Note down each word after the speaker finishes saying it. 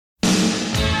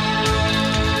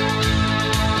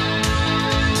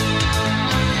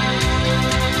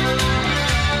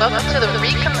Welcome to the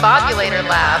Recombobulator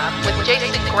Lab with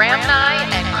Jason Gramnye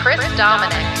and Chris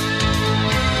Dominic.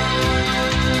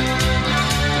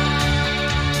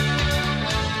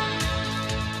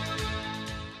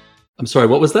 I'm sorry,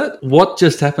 what was that? What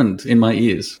just happened in my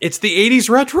ears? It's the 80s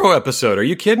retro episode. Are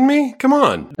you kidding me? Come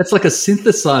on. That's like a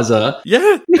synthesizer.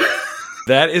 Yeah.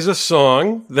 That is a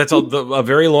song. That's a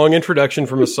very long introduction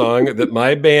from a song that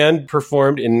my band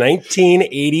performed in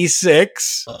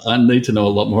 1986. I need to know a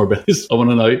lot more about this. I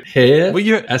want to know hair,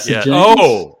 acid yeah. James.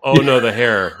 Oh no, the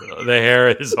hair. The hair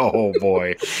is, oh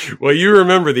boy. Well, you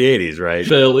remember the 80s, right?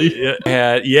 Fairly.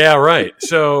 Yeah, right.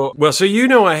 So you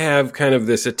know I have kind of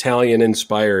this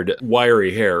Italian-inspired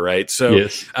wiry hair, right? So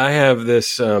yes. I have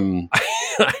this,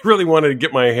 I really wanted to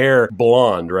get my hair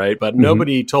blonde, right? But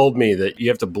nobody told me that you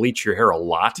have to bleach your hair a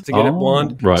lot to get it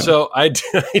blonde. Right. So I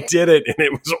did it, and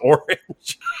it was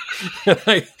orange.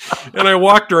 and I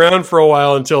walked around for a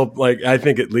while until, like, I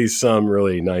think at least some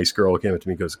really nice girl came up to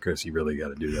me and goes, "Chris, you really got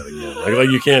to do that again. Like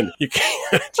you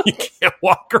can't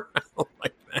walk around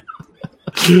like that."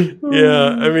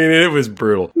 Yeah, I mean, it was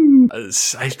brutal. I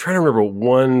was trying to remember,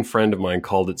 one friend of mine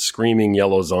called it screaming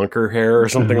yellow zonker hair or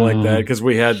something like that, because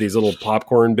we had these little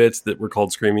popcorn bits that were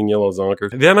called screaming yellow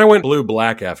zonkers. Then I went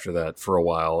blue-black after that for a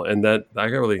while, and that I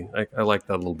liked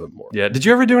that a little bit more. Yeah, did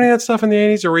you ever do any of that stuff in the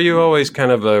 80s, or were you always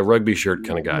kind of a rugby shirt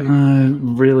kind of guy?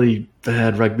 Really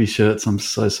bad rugby shirts. I'm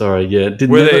so sorry. Yeah,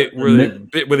 were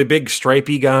they big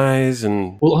stripy guys?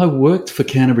 And well, I worked for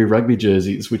Canterbury Rugby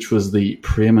Jerseys, which was the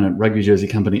preeminent rugby jersey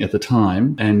company at the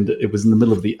time, and it was in the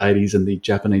middle of the 80s, and the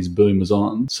Japanese boom was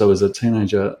on. So as a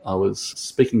teenager, I was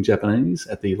speaking Japanese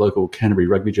at the local Canterbury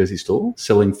Rugby Jersey store,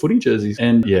 selling footy jerseys,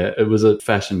 and yeah, it was a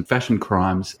fashion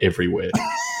crimes everywhere.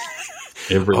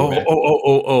 Everywhere.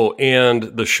 Oh, and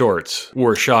the shorts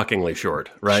were shockingly short,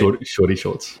 right? Shorty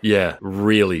shorts. Yeah,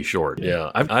 really short.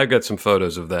 Yeah. I've got some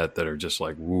photos of that are just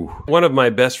like, woo. One of my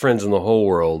best friends in the whole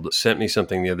world sent me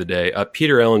something the other day.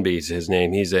 Peter Ellenby is his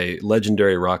name. He's a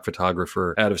legendary rock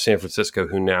photographer out of San Francisco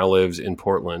who now lives in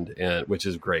Portland, which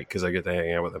is great because I get to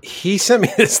hang out with him. He sent me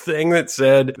this thing that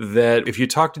said that if you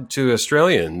talk to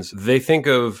Australians, they think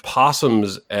of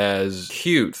possums as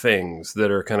cute things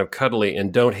that are kind of cuddly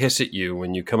and don't hiss at you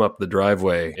when you come up the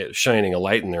driveway, shining a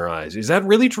light in their eyes. Is that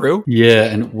really true? Yeah,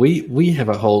 and we have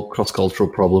a whole cross-cultural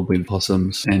problem with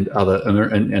possums and other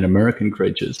and American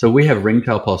creatures. So we have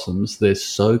ringtail possums. They're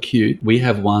so cute. We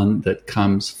have one that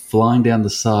comes flying down the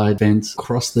side fence,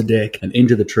 across the deck, and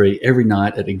into the tree every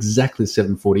night at exactly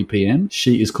 7:40 p.m.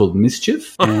 She is called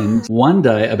Mischief. And one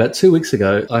day, about 2 weeks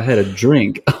ago, I had a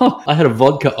drink. I had a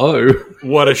vodka O.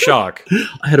 What a shock.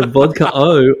 I had a vodka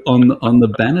O on the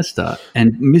banister,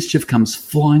 and Mischief comes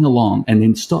flying along and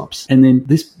then stops. And then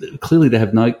clearly they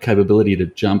have no capability to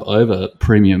jump over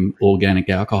premium organic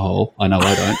alcohol. I know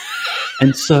I don't.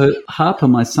 And so Harper,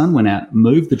 my son, went out,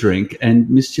 moved the drink, and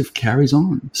Mischief carries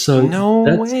on. So no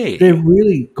way. They're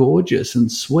really gorgeous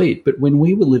and sweet. But when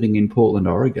we were living in Portland,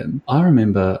 Oregon, I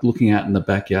remember looking out in the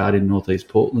backyard in northwest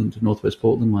Portland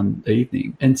one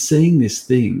evening and seeing this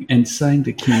thing and saying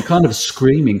to Kim, kind of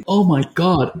screaming, "Oh my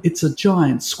God, it's a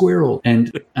giant squirrel!"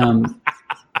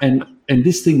 And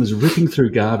this thing was ripping through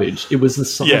garbage. It was the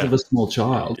size of a small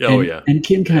child. And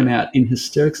Kim came out in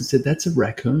hysterics and said, "That's a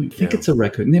raccoon. I think it's a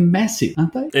raccoon. They're massive,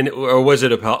 aren't they?" Or was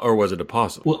it a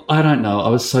possum? Well, I don't know. I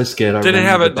was so scared. Did it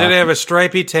have a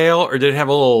stripy tail, or did it have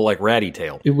a little like ratty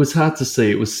tail? It was hard to see.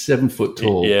 It was 7 foot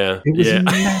tall. Yeah. It was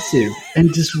massive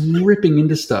and just ripping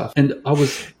into stuff. And I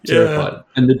was terrified.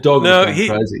 And the dog was going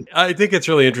crazy. I think it's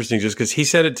really interesting just because he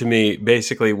said it to me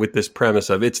basically with this premise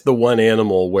of it's the one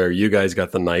animal where you guys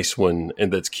got the nice one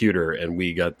and that's cuter, and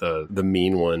we got the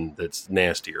mean one that's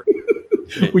nastier.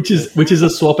 which is a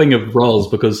swapping of roles,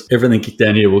 because everything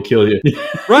down here will kill you.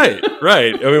 Right.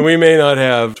 I mean, we may not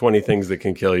have 20 things that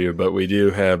can kill you, but we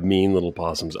do have mean little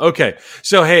possums. Okay,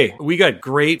 so hey, we got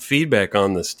great feedback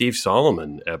on the Steve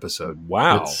Solomon episode.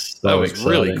 Wow, that was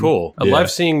exciting. Really cool. I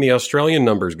love seeing the Australian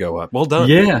numbers go up. Well done.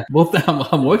 Yeah, well,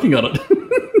 I'm working on it.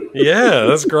 Yeah,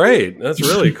 that's great. That's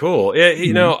really cool.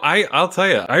 You know, I'll tell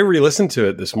you, I re-listened to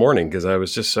it this morning because I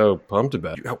was just so pumped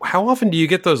about it. How often do you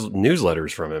get those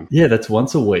newsletters from him? Yeah, that's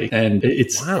once a week. And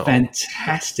it's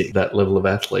fantastic, that level of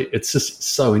athlete. It's just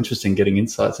so interesting getting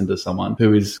insights into someone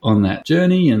who is on that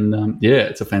journey. And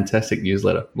it's a fantastic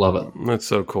newsletter. Love it. That's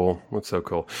so cool.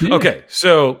 Yeah. Okay,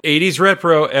 so 80s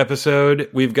Retro episode.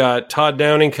 We've got Todd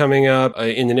Downing coming up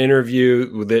in an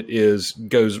interview that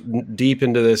goes deep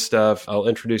into this stuff. I'll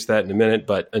introduce that in a minute,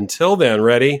 but until then,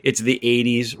 ready? It's the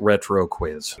 80s Retro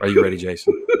quiz. Are you ready,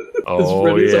 Jason? Oh,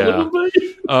 ready as I'll yeah. ever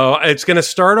be. Oh, it's going to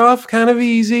start off kind of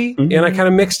easy, and I kind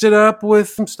of mixed it up with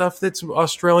some stuff that's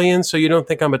Australian, so you don't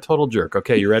think I'm a total jerk.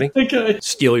 Okay, you ready? Okay.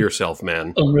 Steel yourself,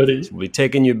 man. I'm ready. We'll be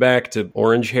taking you back to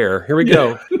orange hair. Here we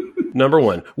go. Number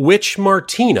 1. Which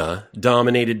Martina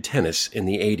dominated tennis in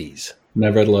the 80s?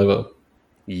 Navratilova.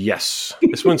 Yes.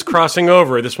 This one's crossing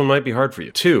over. This one might be hard for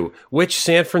you. 2. Which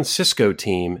San Francisco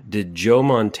team did Joe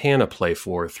Montana play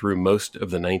for through most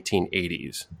of the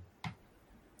 1980s?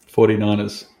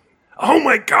 49ers. Oh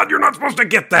my God, you're not supposed to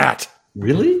get that.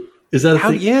 Really? Is that a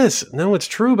thing? Yes. No, it's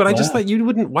true, but I just Wow. thought you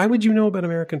wouldn't. Why would you know about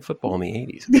American football in the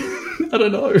 80s? I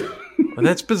don't know. Well,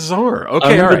 that's bizarre. I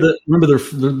Okay, all right. remember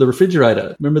the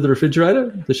refrigerator. Remember the refrigerator?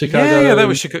 The Chicago. Yeah, that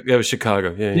was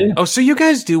Chicago. Yeah. Oh, so you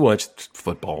guys do watch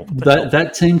football.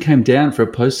 That team came down for a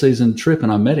postseason trip,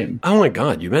 and I met him. Oh my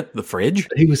God, you met the fridge?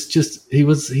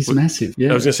 He's massive.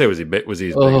 Yeah. I was going to say, was he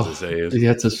as big as they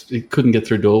is? He couldn't get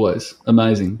through doorways.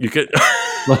 Amazing. You could.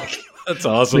 Like, That's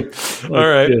awesome. like, All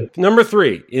right. yeah. Number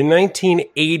 3. In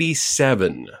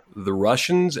 1987, the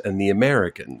Russians and the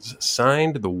Americans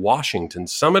signed the Washington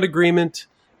Summit Agreement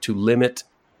to limit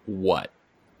what?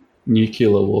 Nuclear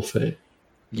warfare.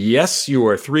 Yes, you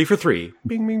are 3 for 3.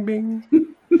 Bing, bing,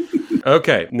 bing.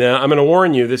 Okay, now I'm going to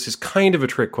warn you, this is kind of a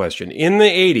trick question. In the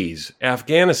 80s,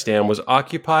 Afghanistan was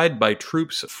occupied by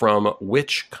troops from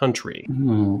which country?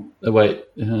 Oh, wait.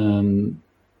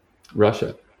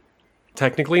 Russia.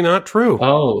 Technically not true.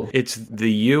 Oh, It's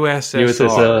the USSR.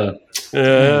 USSR.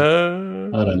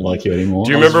 Uh, I don't like you anymore.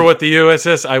 do you remember what the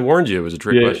USS? I warned you it was a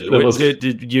trick Yeah, question. that was-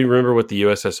 Did you remember what the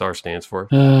USSR stands for?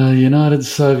 United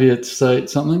Soviet State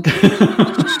something?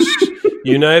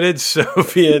 United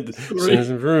Soviet.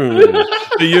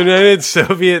 The United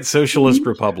Soviet Socialist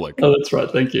Republic. Oh, that's right.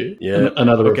 Thank you. Yeah.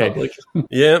 Another Okay. republic.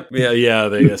 Yeah.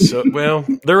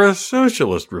 They're a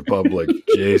socialist republic,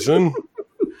 Jason.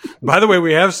 By the way,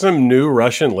 we have some new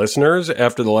Russian listeners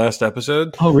after the last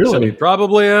episode. Oh, really? So we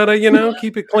probably ought to,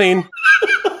 keep it clean.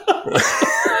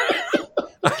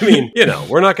 I mean,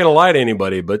 we're not going to lie to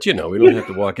anybody, but, we don't have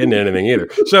to walk into anything either.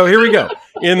 So here we go.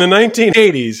 In the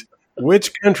 1980s,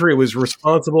 which country was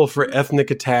responsible for ethnic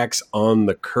attacks on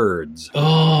the Kurds?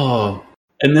 Oh.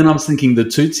 And then I was thinking the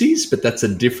Tutsis, but that's a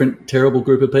different terrible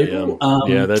group of people.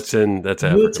 That's Who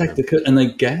Africa. attacked the Kurds? And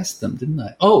they gassed them, didn't they?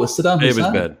 Oh, it was Saddam Hussein. It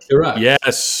was bad. You're right.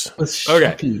 Yes. That's Okay.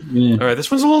 shocking. Yeah. All right, this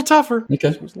one's a little tougher.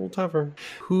 Okay.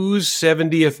 Whose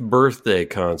 70th birthday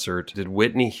concert did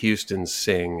Whitney Houston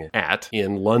sing at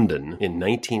in London in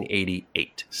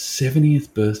 1988?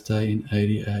 70th birthday in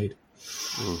 88.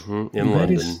 In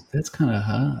London. That's kind of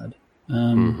hard.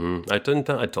 I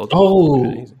told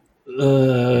you.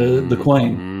 Oh, the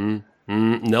Queen.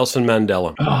 Nelson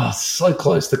Mandela. Oh, so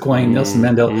close. The Queen, Nelson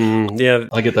Mandela. Yeah.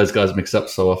 I get those guys mixed up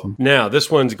so often. Now,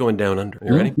 this one's going down under.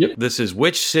 You ready? Yep. This is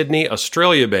which Sydney,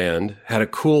 Australia band had a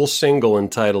cool single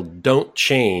entitled Don't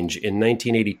Change in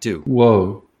 1982?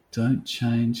 Whoa. Don't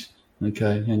change.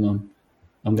 Okay, hang on.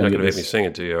 I'm You're going not to going to make me sing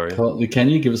it to you, are you? Can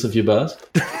you give us a few bars?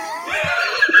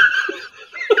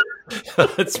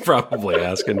 That's probably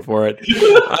asking for it.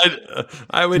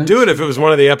 I would do it if it was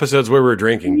one of the episodes where we're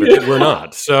drinking, but we're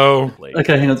not. So,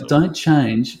 Okay, hang on. Don't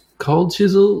change. Cold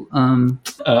Chisel.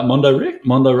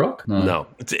 Mondo Rock. no,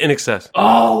 it's In Excess.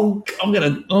 Oh,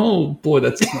 oh boy,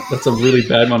 that's a really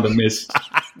bad one to miss.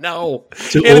 No,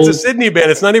 and it's a Sydney band.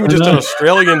 It's not even just an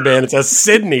Australian band. It's a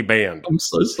Sydney band. I'm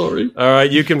so sorry. All right,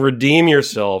 you can redeem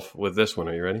yourself with this one.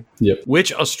 Are you ready? Yep.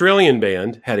 Which Australian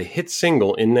band had a hit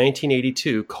single in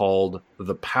 1982 called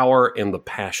 "The Power and the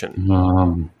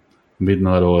Passion"?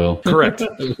 Midnight Oil. Correct. I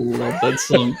love that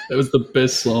song. That was the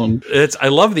best song. I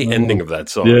love the ending of that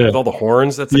song Yeah. with all the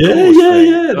horns. That's the Yeah, coolest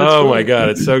thing. yeah, that's Oh my right. God,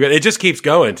 it's so good. It just keeps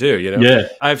going too. Yeah.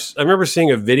 I remember seeing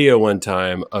a video one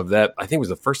time of that. I think it was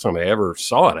the first time I ever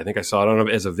saw it. I think I saw it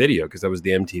as a video because that was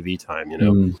the MTV time,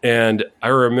 And I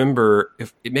remember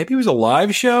maybe it was a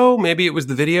live show, maybe it was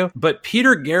the video. But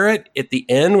Peter Garrett at the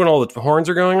end when all the horns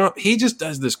are going off, he just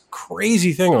does this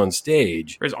crazy thing on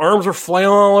stage. His arms are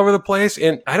flailing all over the place,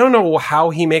 and I don't know how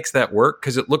he makes that work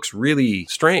because it looks really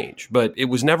strange, but it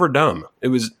was never dumb. It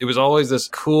was always this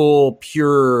cool,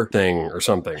 pure thing or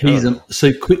something.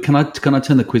 So quick. Can I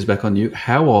turn the quiz back on you?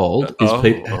 How old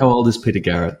is Peter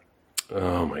Garrett?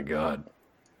 Oh my God.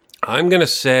 I'm going to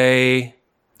say...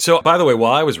 So, by the way,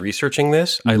 while I was researching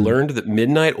this, I learned that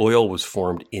Midnight Oil was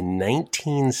formed in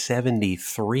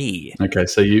 1973. Okay,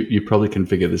 so you probably can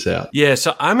figure this out. Yeah,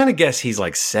 so I'm going to guess he's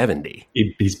like 70.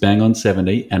 He's bang on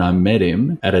 70, and I met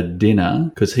him at a dinner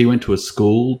because he went to a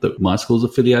school that my school's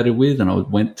affiliated with, and I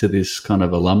went to this kind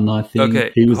of alumni thing.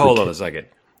 Okay, hold on a second.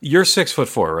 You're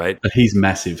 6'4", right? But he's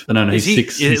massive. No, he's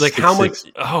six. He's like 6'6". how much?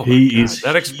 Oh, he is.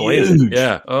 That explains huge. it.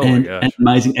 Yeah. Oh and, my gosh. and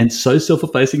amazing and so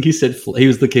self-effacing. He said he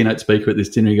was the keynote speaker at this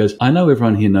dinner. He goes, "I know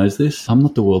everyone here knows this. I'm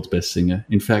not the world's best singer.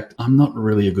 In fact, I'm not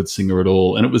really a good singer at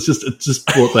all." And it just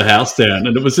brought the house down.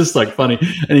 And it was just like funny.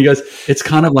 And he goes, "It's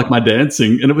kind of like my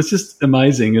dancing." And it was just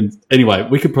amazing. And anyway,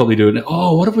 we could probably do it.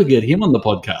 Oh, what if we get him on the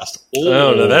podcast?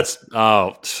 Oh,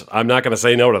 no, I'm not going to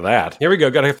say no to that. Here we go.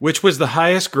 Which was the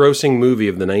highest grossing movie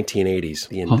of the 1980s?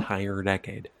 The entire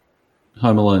decade.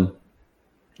 Home Alone.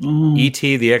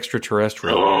 E.T. the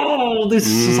Extraterrestrial. Oh, this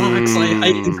sucks. I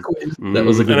hate this quiz. That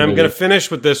was a good And I'm movie. going to finish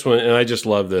with this one, and I just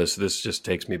love this. This just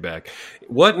takes me back.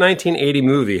 What 1980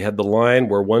 movie had the line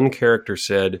where one character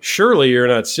said, "Surely you're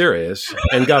not serious,"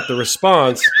 and got the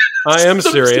response, "I am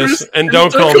serious, and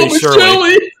don't call me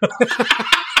Shirley."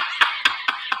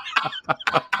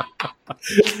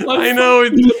 I know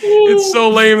it's so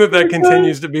lame that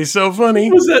continues to be so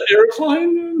funny. Was that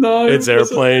Airplane? No, it's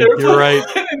Airplane. You're right.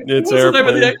 It's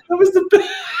Airplane. That was the best.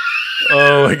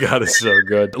 Oh my God, it's so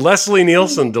good. Leslie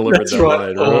Nielsen delivered that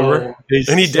line, remember?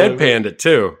 And he deadpanned it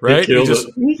too, right? He just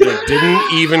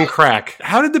didn't even crack.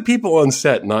 How did the people on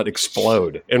set not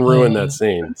explode and ruin that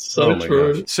scene? So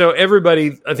true. Gosh. So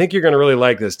everybody, I think you're going to really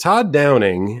like this. Todd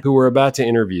Downing, who we're about to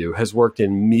interview, has worked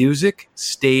in music,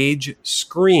 stage,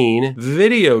 screen,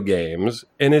 video games,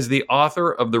 and is the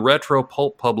author of the retro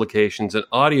pulp publications and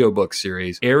audiobook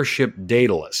series Airship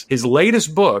Daedalus. His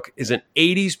latest book is an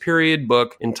 80s period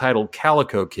book entitled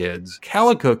Calico Kids.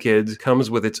 Calico Kids comes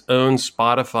with its own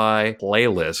Spotify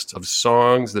playlist of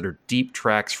songs that are deep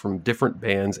tracks from different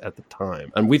bands at the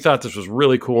time. And we thought this was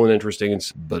really cool and interesting.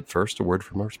 But first, a word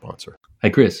from our sponsor. Hey,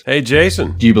 Chris. Hey,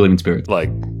 Jason. Do you believe in spirits?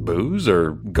 Like booze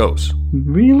or ghosts?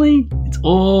 Really? It's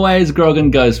always grog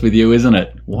and ghost with you, isn't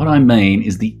it? What I mean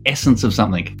is the essence of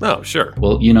something. Oh, sure.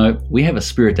 Well, we have a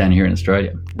spirit down here in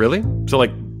Australia. Really? So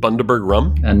like Bundaberg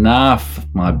rum? Enough,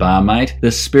 my barmate.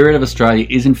 The spirit of Australia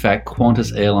is in fact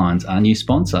Qantas Airlines, our new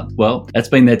sponsor. Well, that's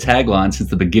been their tagline since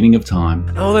the beginning of time.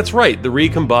 Oh, that's right. The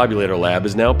Recombobulator Lab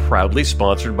is now proudly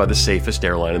sponsored by the safest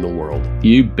airline in the world.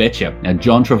 You betcha. Now,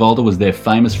 John Travolta was their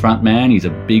famous front man. He's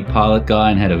a big pilot guy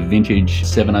and had a vintage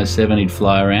 707 he'd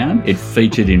fly around. It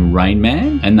featured in Rain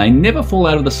Man, and they never fall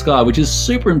out of the sky, which is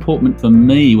super important for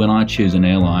me when I choose an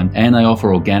airline. And they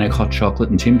offer organic hot chocolate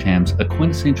and Tim Tams, a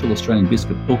quintessential Australian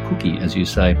biscuit, or cookie, as you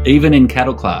say, even in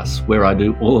cattle class, where I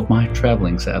do all of my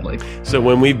travelling, sadly. So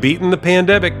when we've beaten the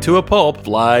pandemic to a pulp,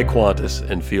 fly Qantas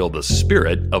and feel the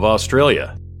spirit of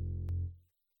Australia.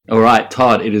 All right,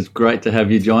 Todd, it is great to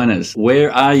have you join us. Where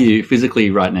are you physically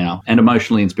right now, and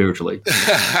emotionally and spiritually?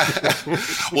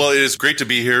 Well, it is great to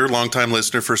be here. Long-time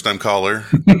listener, first-time caller.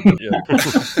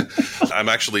 I'm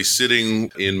actually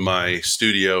sitting in my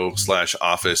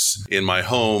studio/office in my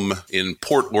home in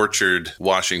Port Orchard,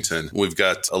 Washington. We've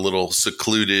got a little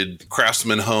secluded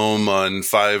craftsman home on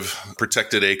 5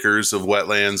 protected acres of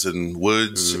wetlands and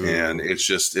woods, and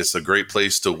it's a great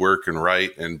place to work and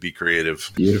write and be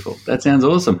creative. Beautiful. That sounds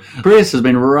awesome. Chris has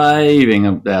been raving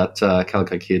about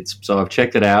Calico Kids, so I've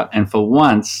checked it out, and for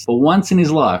once in his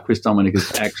life, Chris Dominic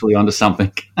is actually onto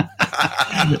something.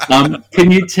 Can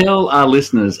you tell our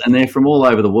listeners, and they're from all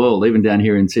over the world, even down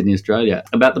here in Sydney, Australia,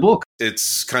 about the book?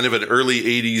 It's kind of an early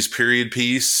 80s period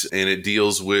piece, and it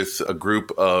deals with a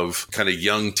group of kind of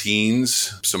young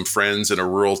teens, some friends in a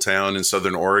rural town in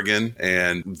Southern Oregon,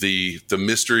 and the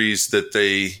mysteries that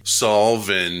they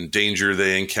solve and danger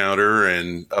they encounter,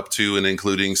 and up to and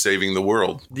including saving the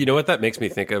world. You know what that makes me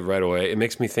think of right away? It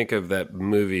makes me think of that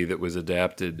movie that was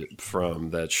adapted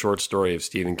from that short story of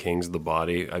Stephen King's The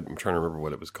Body. I'm trying to remember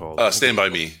what it was called. Stand By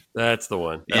Me. That's the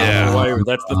one. Yeah.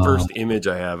 That's the first image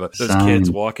I have of those kids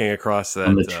walking across that.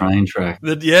 On the train track.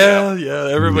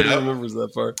 Everybody remembers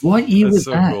that part. What year was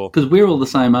so that? Cool. Because we're all the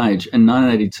same age, and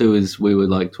 1982 is we were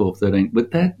like 12, 13.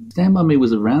 But that Stand By Me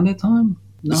was around that time?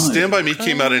 No. Stand By Me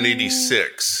came out in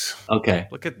 86. Okay.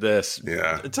 Look at this.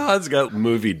 Yeah. Todd's got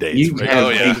movie dates. You right?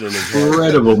 have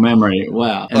incredible memory.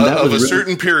 Wow. And that Of was a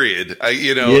certain period.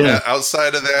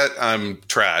 Outside of that, I'm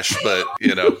trash, but,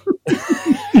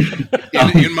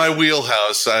 in my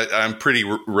wheelhouse, I'm pretty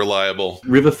reliable.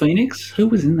 River Phoenix? Who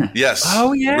was in that? Yes.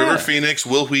 Oh, yeah. River Phoenix,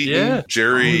 Will Wheaton,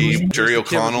 Jerry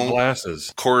O'Connell,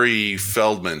 glasses. Corey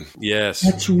Feldman. Yes.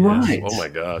 That's right. Yes. Oh, my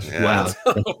gosh. Yeah. Wow.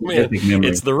 Oh, man.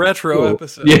 It's the retro Cool.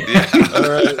 episode. Yeah. All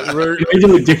right.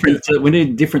 We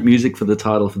need different music for the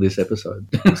title for this episode.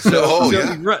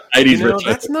 Right. 80s retro.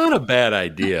 That's not a bad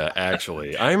idea,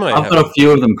 actually. I've got a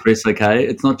few of them, Chris, okay?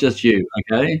 It's not just you,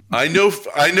 okay? I know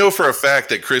for a fact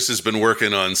that Chris has been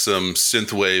working on some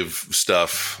synthwave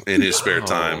stuff in his spare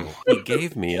time. He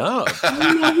gave me up.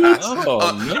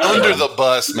 Oh, no. Under the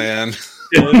bus, man.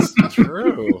 It's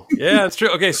true. Yeah, it's true.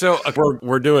 Okay, so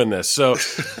we're doing this. So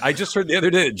I just heard the other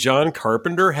day that John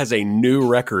Carpenter has a new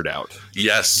record out.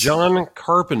 Yes. John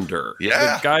Carpenter.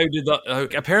 Yeah. The guy who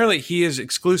did apparently he is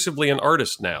exclusively an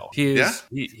artist now.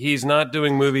 He's not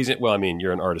doing movies. Well, I mean,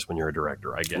 you're an artist when you're a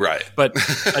director, I get it. Right. But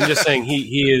I'm just saying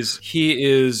he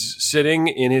is sitting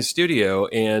in his studio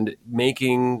and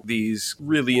making these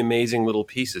really amazing little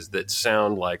pieces that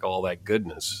sound like all that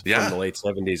goodness from the late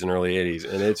 70s and early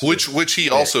 80s. And it's which he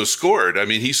also scored. I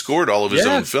mean, he scored all of his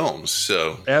own films.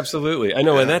 So absolutely. I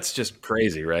know. And that's just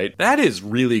crazy, right? That is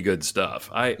really good stuff.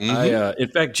 In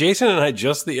fact, Jason and I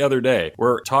just the other day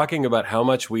were talking about how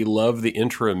much we love the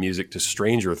intro music to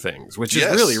Stranger Things, which is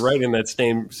really right in that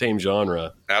same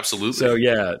genre. Absolutely. So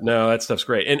that stuff's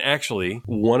great. And actually,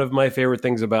 one of my favorite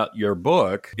things about your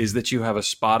book is that you have a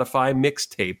Spotify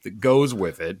mixtape that goes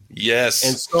with it. Yes.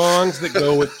 And songs that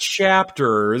go with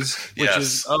chapters, which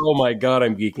is, oh my God,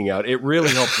 I'm geeking out. It really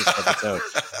helps us set the tone.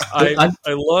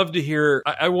 I love to hear,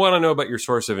 I want to know about your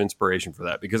source of inspiration for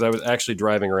that, because I was actually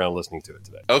driving around listening to it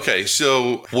today. Okay,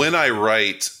 so when I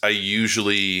write, I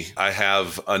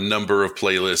have a number of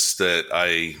playlists that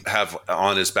I have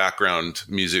on as background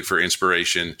music for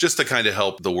inspiration, just to kind of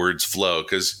help the words flow,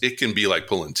 because it can be like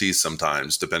pulling teeth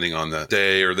sometimes, depending on the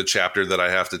day or the chapter that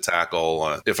I have to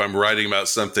tackle. If I'm writing about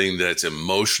something that's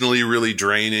emotionally really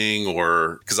draining,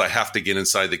 or because I have to get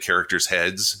inside the characters'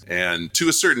 heads and to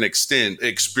a certain extent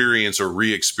experience or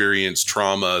re-experience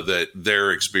trauma that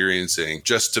they're experiencing,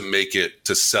 just to make it,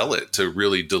 to sell it, to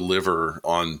really deliver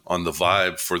on the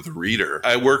vibe for the reader.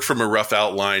 I work from a rough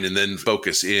outline and then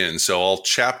focus in. So I'll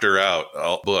chapter out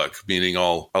a book, meaning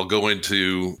I'll go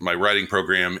into my writing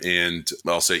program and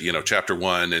I'll say, chapter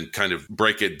 1, and kind of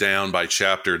break it down by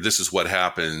chapter. This is what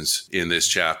happens in this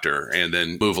chapter, and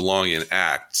then move along in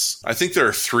acts. I think there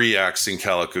are 3 acts in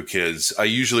Calico Kids. I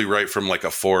usually write from like a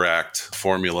 4-act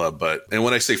formula, and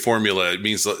when I say formula,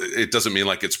 it doesn't mean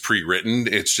like it's pre-written.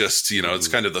 It's just, it's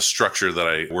kind of the structure that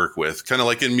I work with, kind of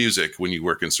like in music when you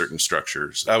work in certain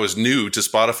structures. I was new to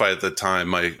Spotify at the time.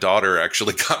 My daughter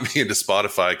actually got me into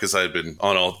Spotify because I had been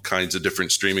on all kinds of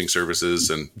different streaming services,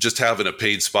 and just having a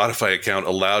paid Spotify account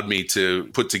allowed me to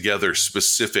put together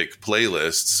specific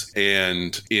playlists.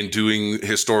 And in doing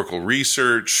historical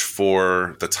research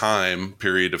for the time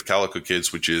period of Calico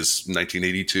Kids, which is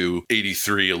 1982,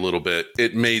 83 a little bit,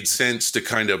 it made sense to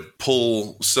kind of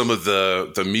pull some of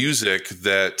the music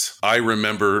that I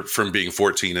remember from being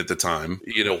 14 at the time,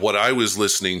 what I was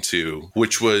listening to,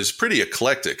 which was pretty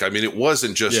eclectic. I mean, it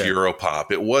wasn't just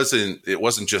Europop. It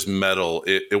wasn't just metal.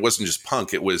 It wasn't just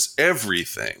punk. It was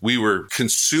everything. We were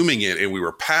consuming it and we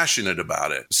were passionate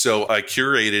about it. So I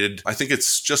curated, I think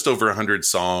it's just over 100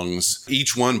 songs,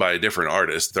 each one by a different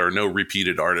artist. There are no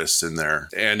repeated artists in there.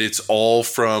 And it's all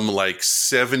from like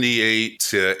 78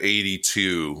 to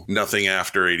 82, nothing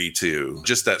after 82.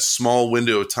 Just that small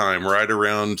window of time right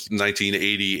around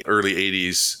 1980, early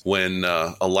 80s, when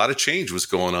a lot of change was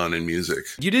going on in music.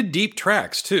 You did deep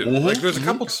tracks too. Mm-hmm. Like there's a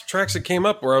couple tracks that came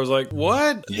up where I was like,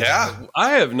 what? Yeah.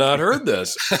 I have not heard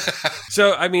this.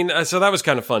 So that was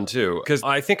kind of fun too, because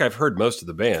I think I've heard most of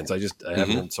the bands. I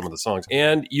haven't heard some of the songs.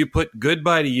 And you put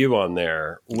Goodbye to You on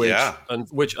there,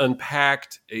 which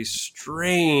unpacked a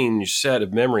strange set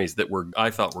of memories that I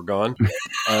thought were gone.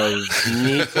 Of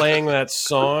me playing that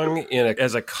song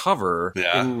as a cover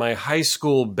in my high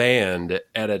school band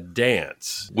at a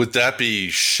dance. Would that be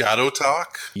Shadow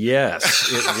Talk? Yes,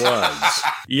 it was.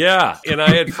 Yeah, and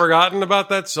I had forgotten about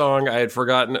that song. It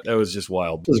was just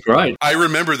wild. It was great. I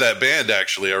remember that band,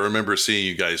 actually. I remember seeing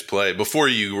you guys play before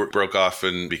you broke off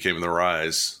and became The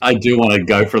Rise. I do want to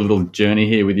go for a little journey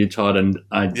here with you, Todd, and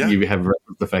you have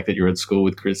the fact that you're at school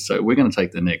with Chris, so we're going to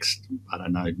take the next,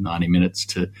 90 minutes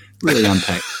to really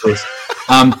unpack this.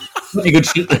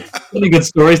 Any good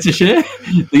stories to share?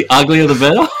 The uglier the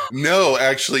better? No,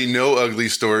 actually, no ugly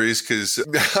stories, because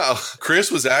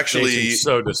Chris was actually... Jason's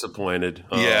so disappointed.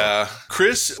 Yeah.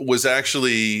 Chris was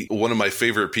actually one of my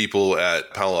favorite people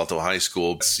at Palo Alto High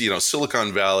School.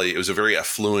 Silicon Valley, it was a very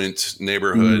affluent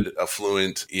neighborhood,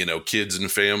 affluent, kids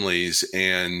and families.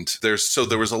 And there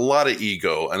was a lot of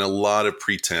ego and a lot of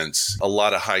pretense, a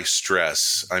lot of high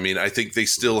stress. I mean, I think they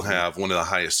still have one of the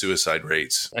highest suicide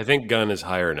rates. I think Gunn is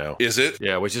higher now. Is it?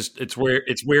 Yeah, which is, it's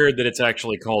weird that it's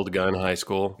actually called Gunn High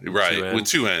School. Right, with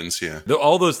 2 N's, yeah.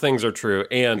 All those things are true,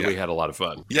 and we had a lot of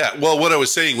fun. Yeah, well, what I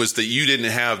was saying was that you didn't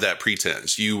have that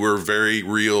pretense. You were very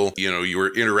real. You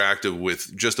were interactive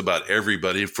with just about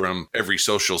everybody from every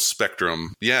social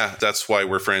spectrum. Yeah, that's why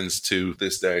we're friends to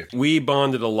this day. We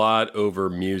bonded a lot over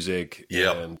music,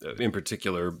 and, in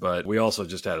particular, but we also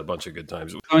just had a bunch of good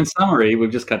times. So in summary,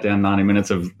 we've just cut down 90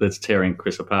 minutes of that's tearing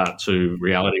Chris apart to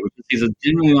reality, which is He's a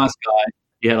genuinely nice guy.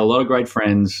 He had a lot of great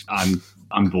friends.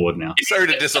 I'm bored now. Sorry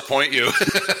to disappoint you.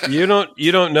 You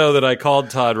don't know that I called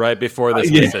Todd right before this.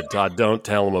 And I said, Todd, don't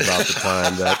tell him about the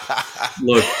time that.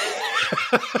 Look.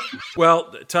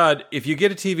 Well, Todd, if you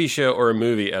get a TV show or a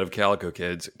movie out of Calico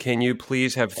Kids, can you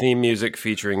please have theme music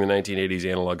featuring the 1980s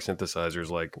analog synthesizers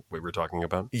like we were talking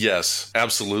about? Yes,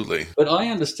 absolutely. But I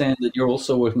understand that you're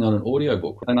also working on an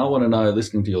audiobook. And I want to know,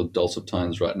 listening to your dulcet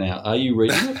tones right now, are you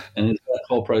reading it? And is that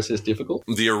whole process difficult?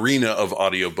 The arena of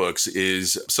audiobooks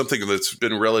is something that's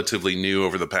been relatively new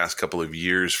over the past couple of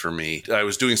years for me. I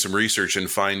was doing some research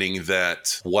and finding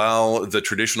that while the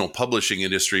traditional publishing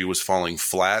industry was falling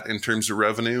flat in terms of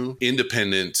revenue,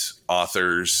 independent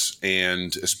authors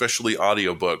and especially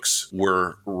audiobooks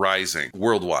were rising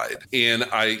worldwide. And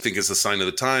I think it's a sign of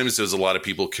the times. There's a lot of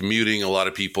people commuting, a lot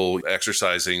of people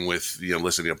exercising with,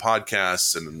 listening to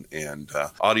podcasts and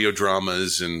audio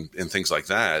dramas and things like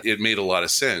that. It made a lot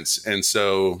of sense. And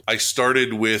so I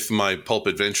started with my Pulp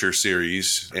Adventure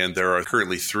series, and there are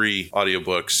currently 3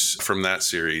 audiobooks from that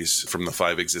series, from the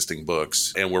 5 existing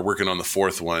books. And we're working on the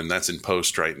 4th one. That's in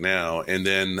post right now. And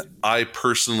then I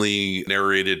personally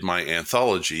narrated my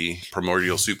anthology,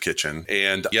 Primordial Soup Kitchen.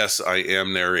 And yes, I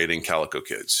am narrating Calico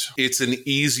Kids. It's an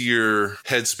easier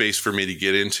headspace for me to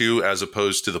get into as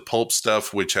opposed to the pulp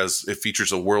stuff, which it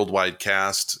features a worldwide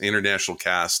cast, international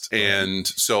cast. And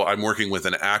so I'm working with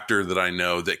an actor that I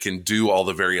know that can do all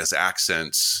the various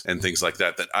accents and things like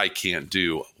that I can't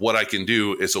do. What I can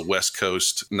do is a West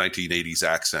Coast 1980s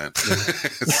accent.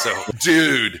 So,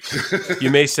 dude.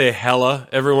 You may say hella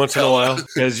every once in a while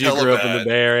because you grew up in the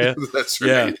Bay Area. That's right.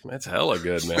 Yeah, that's hella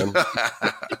good, man.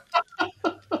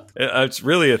 It's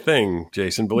really a thing,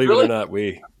 Jason. Believe it or not,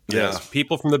 yes,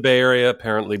 people from the Bay Area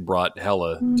apparently brought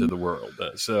hella to the world.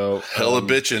 So hella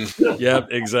bitchin'. Yeah,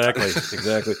 exactly.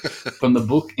 From the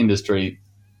book industry,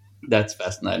 that's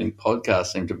fascinating. Podcasts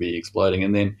seem to be exploding.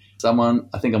 And then someone,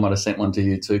 I think I might have sent one to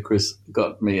you too, Chris,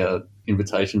 got me a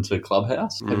invitation to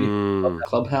Clubhouse. Have you?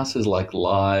 Clubhouse is like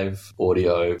live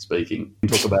audio speaking. We'll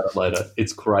talk about it later.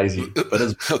 It's crazy. But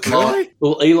it's okay.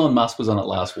 Well, Elon Musk was on it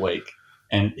last week.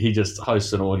 And he just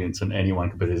hosts an audience and anyone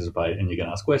can participate and you can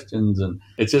ask questions. And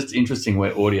it's just interesting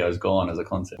where audio's gone as a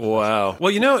concept. Wow.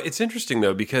 Well, it's interesting,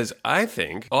 though, because I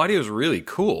think audio is really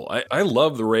cool. I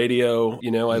love the radio.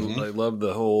 I love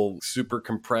the whole super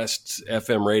compressed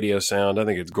FM radio sound. I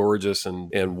think it's gorgeous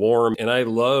and warm. And I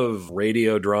love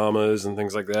radio dramas and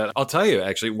things like that. I'll tell you,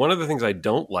 actually, one of the things I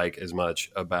don't like as much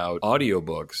about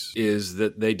audiobooks is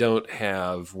that they don't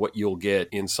have what you'll get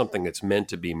in something that's meant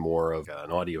to be more of an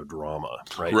audio drama.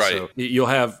 Right. So you'll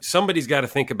have somebody's got to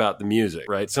think about the music,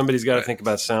 right? Somebody's got to think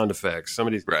about sound effects.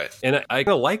 And I kind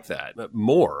of like that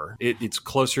more. It's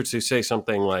closer to say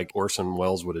something like Orson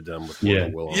Welles would have done with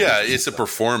Will. Yeah, it's a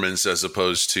performance as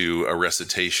opposed to a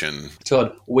recitation.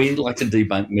 Todd, we like to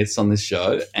debunk myths on this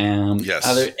show. Yes.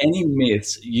 Are there any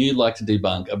myths you'd like to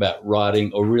debunk about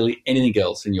writing or really anything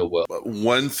else in your world?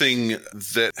 One thing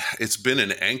that it's been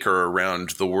an anchor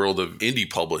around the world of indie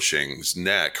publishing's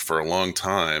neck for a long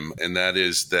time, and that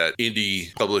is that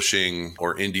indie publishing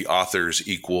or indie authors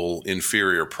equal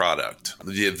inferior product.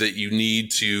 That you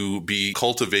need to be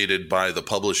cultivated by the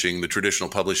traditional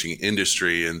publishing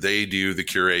industry, and they do the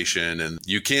curation, and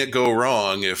you can't go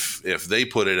wrong if they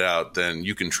put it out, then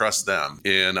you can trust them.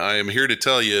 And I am here to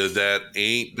tell you that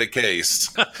ain't the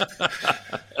case.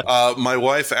 My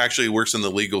wife actually works in the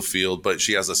legal field, but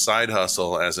she has a side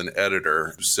hustle as an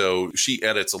editor. So she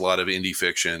edits a lot of indie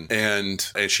fiction and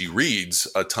she reads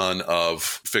a ton of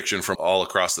fiction from all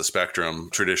across the spectrum,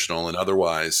 traditional and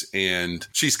otherwise. And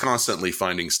she's constantly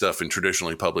finding stuff in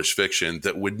traditionally published fiction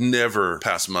that would never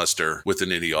pass muster with an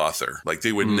indie author. Like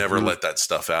they would never let that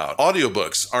stuff out.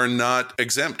 Audiobooks are not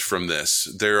exempt from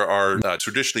this. There are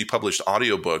traditionally published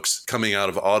audiobooks coming out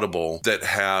of Audible that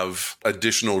have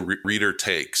additional reader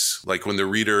takes. Like when the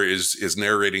reader is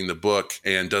narrating the book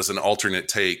and does an alternate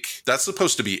take, that's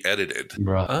supposed to be edited.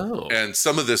 Right. Oh. And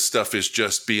some of this stuff is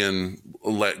just being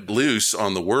let loose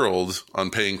on the world, on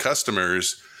paying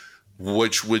customers,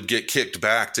 which would get kicked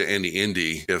back to any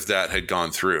indie if that had gone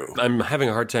through. I'm having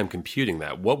a hard time computing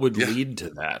that. What would lead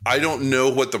to that? I don't know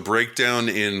what the breakdown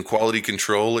in quality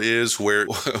control is,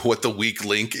 what the weak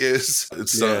link is.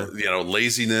 It's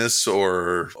laziness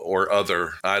or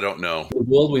other. I don't know. The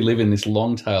world we live in, this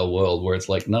long tail world where it's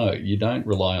like, no, you don't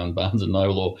rely on Barnes &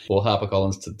 Noble or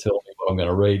HarperCollins to tell me what I'm going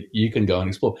to read. You can go and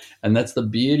explore. And that's the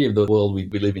beauty of the world we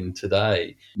live in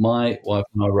today. My wife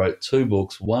and I wrote 2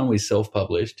 books. One we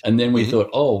self-published, and then we thought,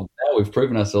 oh, now we've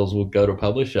proven ourselves, we'll go to a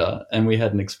publisher, and we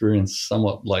had an experience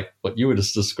somewhat like what you were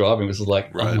just describing, which is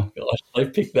like, Right. oh my gosh, they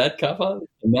picked that cover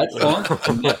and that font,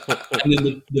 and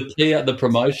then the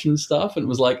promotion stuff, and it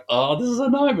was like, oh, this is a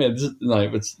nightmare. No,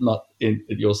 it's not at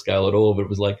your scale at all, but it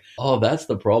was like, oh, that's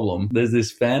the problem. There's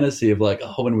this fantasy of like,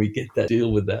 oh, when we get that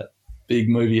deal with that big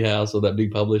movie house or that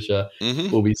big publisher,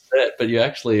 we'll be set. But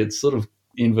it's sort of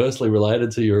inversely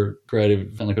related to your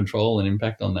creative kind of control and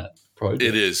impact on that project.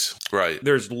 It is, right.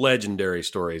 There's legendary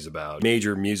stories about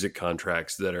major music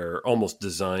contracts that are almost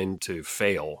designed to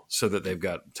fail so that they've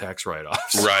got tax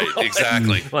write-offs. Right,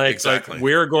 exactly. Like,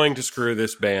 we're going to screw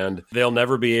this band. They'll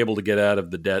never be able to get out of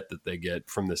the debt that they get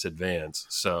from this advance.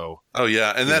 So, oh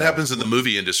yeah, and that happens in the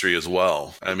movie industry as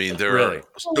well. I mean, there are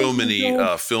so many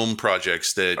film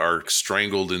projects that are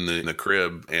strangled in the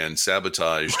crib and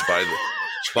sabotaged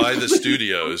by the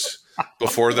studios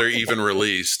before they're even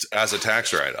released as a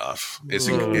tax write-off.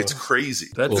 It's crazy.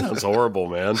 That sounds horrible,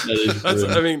 man.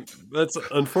 That's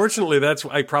unfortunately that's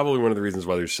probably one of the reasons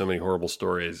why there's so many horrible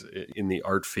stories in the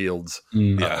art fields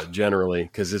generally,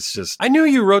 because it's just. I knew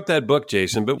you wrote that book,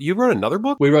 Jason, but you wrote another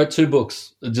book. We wrote 2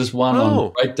 books. Just one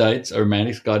on Great Dates: A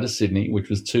Romantic's Guide to Sydney, which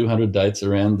was 200 dates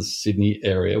around the Sydney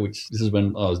area. Which this is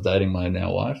when I was dating my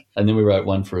now wife, and then we wrote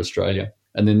one for Australia.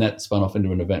 And then that spun off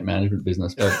into an event management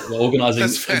business. Organizing.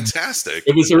 That's fantastic.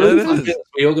 It was a really fun business.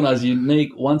 We organised unique,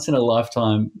 once in a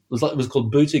lifetime. It was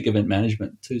called Boutique Event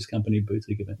Management. Two's company,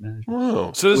 Boutique Event Management.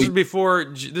 Oh, so this is before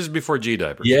G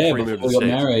Diapers. Yeah, before we got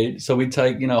married. So we'd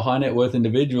take high net worth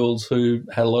individuals who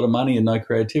had a lot of money and no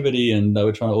creativity, and they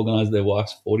were trying to organise their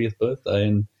wife's 40th birthday,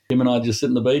 and him and I just sit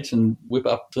on the beach and whip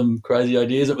up some crazy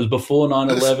ideas. It was before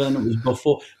 9/11. It was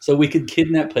before, so we could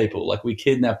kidnap people. Like we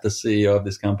kidnapped the CEO of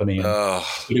this company and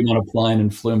put him on a plane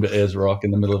and flew him to Ayers Rock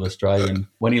in the middle of Australia. And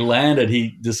when he landed,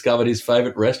 he discovered his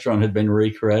favourite restaurant had been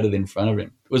recreated in front of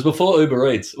him. It was before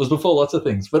Uber Eats. It was before lots of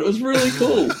things, but it was really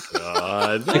cool.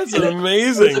 God, that's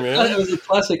amazing, man. It was a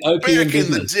classic opium Back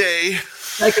business. in the day.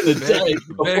 Back in the day.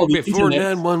 Before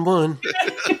 911.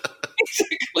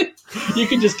 Exactly. You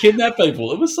could just kidnap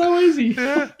people. It was so easy.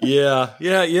 Yeah.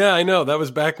 I know. That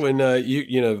was back when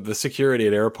the security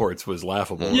at airports was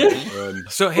laughable. Yeah.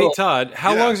 So, hey, Todd,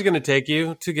 how long is it going to take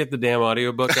you to get the damn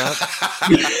audiobook out?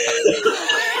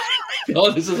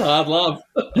 Oh, this is hard love.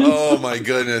 Oh, my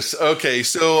goodness. Okay,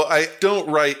 so I don't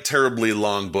write terribly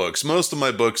long books. Most of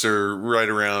my books are right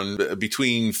around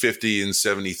between 50 and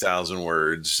 70,000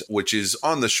 words, which is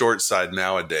on the short side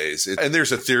nowadays. And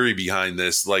there's a theory behind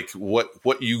this, like what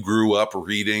you grew up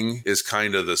reading is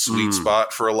kind of the sweet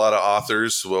spot for a lot of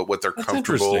authors, what they're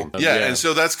comfortable. Yeah, and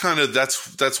so that's kind of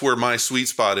that's where my sweet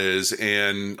spot is.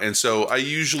 And so I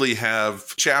usually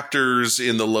have chapters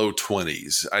in the low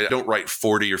 20s. I don't write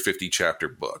 40 or 50 chapter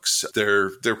books.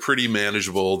 They're pretty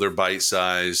manageable. They're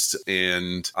bite-sized,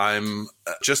 and I'm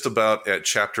just about at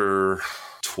chapter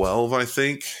 12, I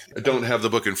think. I don't have the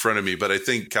book in front of me, but I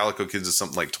think Calico Kids is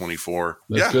something like 24.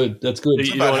 That's good. That's good.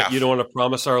 You don't want to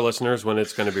promise our listeners when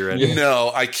it's going to be ready?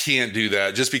 No, I can't do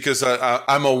that just because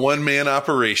I'm a one-man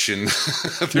operation.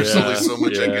 There's only so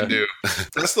much I can do.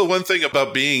 That's the one thing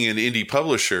about being an indie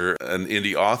publisher, an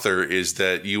indie author, is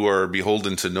that you are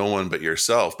beholden to no one but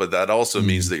yourself. But that also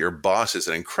means that your boss is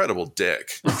an incredible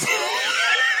dick.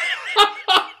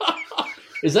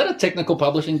 Is that a technical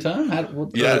publishing term?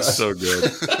 Yes. So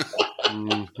good.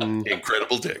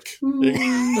 Incredible dick.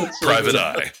 Private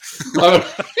eye. God,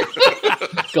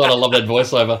 I love that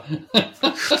voiceover.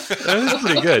 That is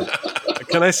pretty good.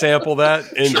 Can I sample that?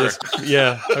 And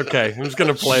okay. I'm just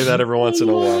going to play that every once in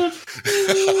a while.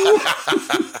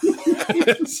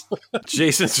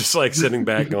 Jason's just like sitting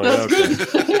back going,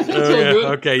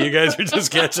 okay, you guys are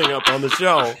just catching up on the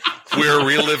show. We're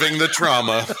reliving the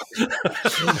trauma.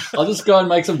 I'll just go and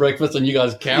make some breakfast and you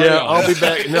guys carry on. I'll be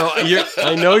back. No,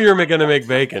 I know you're going to make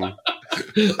bacon.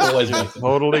 Always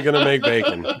totally going to make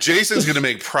bacon. Jason's going to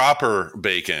make proper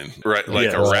bacon, right?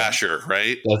 Like a rasher,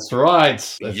 right? That's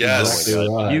right. That's yes. Exactly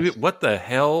right. What the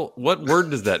hell? What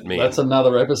word does that mean? That's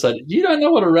another episode. You don't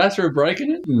know what a rasher of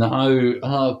bacon is? No.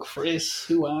 Oh, Chris,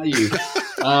 who are you?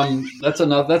 That's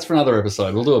for another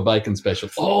episode. We'll do a bacon special.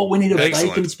 Oh, we need a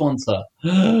bacon sponsor.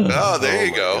 Oh, there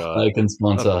you go. God. Bacon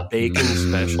sponsor. A bacon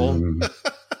special.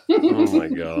 Oh my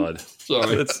God.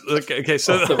 Sorry. Okay.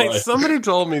 So somebody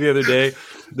told me the other day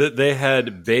that they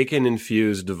had bacon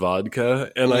infused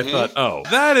vodka, and I thought, oh,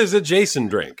 that is a Jason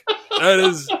drink. That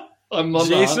is.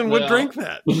 Jason would drink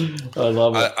that. I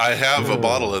love it. I have a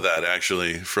bottle of that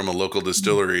actually from a local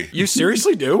distillery. You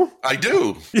seriously do? I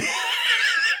do.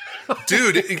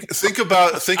 Dude, think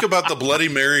about the Bloody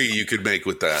Mary you could make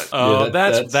with that. Oh,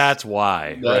 that's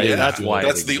why. Right? Yeah, That's why.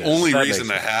 That's the only reason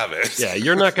to have it. Yeah,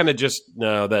 you're not going to just.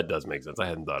 No, that does make sense. I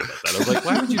hadn't thought about that. I was like,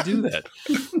 why would you do that?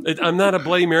 I'm not a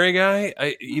Bloody Mary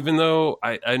guy. Even though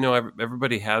I know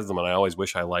everybody has them, and I always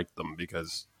wish I liked them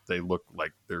because they look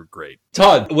like they're great.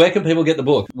 Todd, where can people get the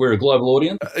book? We're a global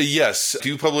audience. Yes,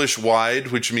 do publish wide,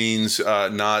 which means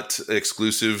not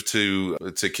exclusive to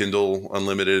Kindle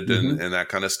Unlimited and that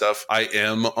kind of stuff. I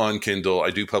am on Kindle.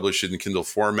 I do publish it in Kindle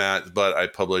format, but I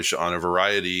publish on a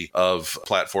variety of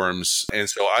platforms. And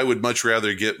so I would much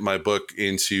rather get my book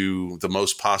into the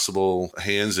most possible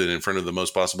hands and in front of the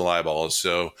most possible eyeballs.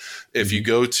 So if you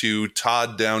go to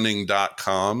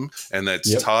todddowning.com, and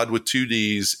that's Todd with 2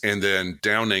 Ds and then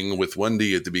Downing with 1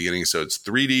 D at the beginning. So it's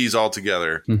 3 Ds all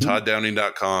together.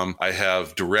 Todddowning.com. I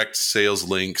have direct sales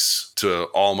links to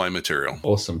all my material.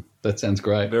 Awesome. That sounds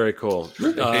great. Very cool.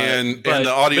 And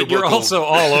the audiobook. But you're also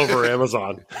all over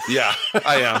Amazon. Yeah,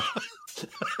 I am.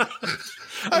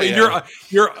 I mean,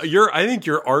 I think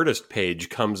your artist page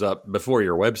comes up before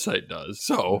your website does.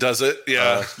 So does it?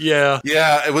 Yeah,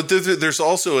 yeah. But there's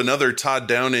also another Todd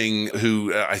Downing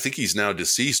who I think he's now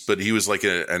deceased, but he was like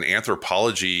an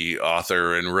anthropology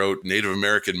author and wrote Native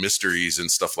American mysteries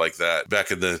and stuff like that back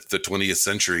in the 20th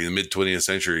century, the mid 20th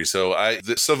century. So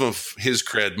some of his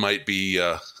cred might be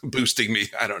boosting me.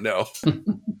 I don't know.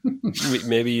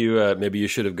 Maybe you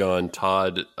should have gone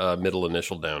Todd middle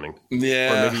initial Downing.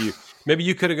 Yeah. Or maybe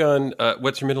you could have gone.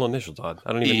 What's your middle initial, Todd?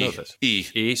 I don't even know this.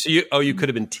 E. So you could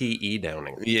have been T.E.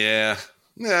 Downing. Yeah.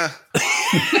 Yeah.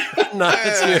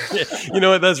 You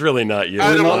know what? That's really not you.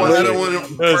 I don't want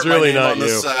to. That's really not on the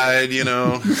side. You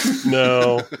know.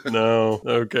 No.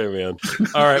 Okay, man.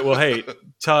 All right. Well, hey,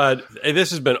 Todd, this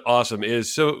has been awesome.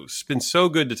 It's been so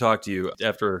good to talk to you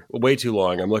after way too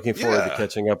long. I'm looking forward to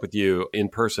catching up with you in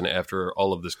person after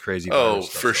all of this crazy. Oh,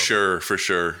 for sure.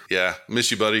 Yeah,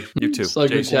 miss you, buddy. You too. So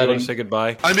Jason, good chatting. You want to say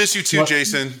goodbye? I miss you too,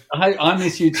 Jason. I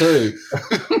miss you too.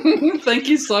 Thank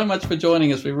you so much for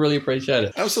joining us. We really appreciate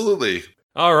it. Absolutely.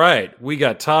 All right. We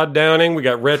got Todd Downing. We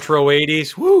got Retro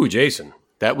 80s. Woo, Jason.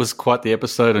 That was quite the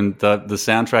episode and the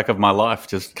soundtrack of my life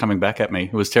just coming back at me.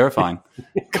 It was terrifying.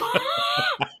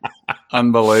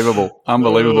 Unbelievable. Oh,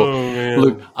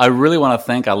 Look, I really want to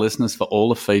thank our listeners for all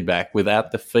the feedback.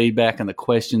 Without the feedback and the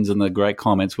questions and the great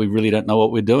comments, we really don't know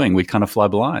what we're doing. We kind of fly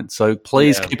blind. So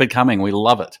please keep it coming. We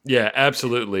love it. Yeah,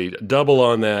 absolutely. Double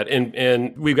on that.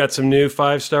 And we've got some new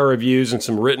 5-star reviews and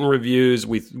some written reviews.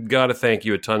 We've got to thank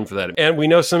you a ton for that. And we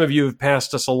know some of you have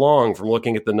passed us along from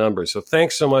looking at the numbers. So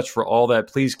thanks so much for all that.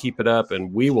 Please keep it up,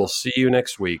 and we will see you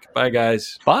next week. Bye,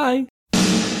 guys. Bye.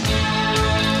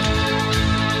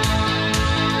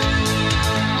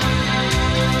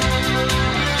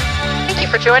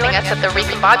 For joining us at the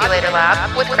Recombobulator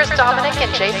Lab with Chris Dominic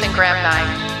and Jason Graham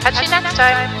Nye. Catch you next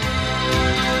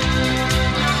time.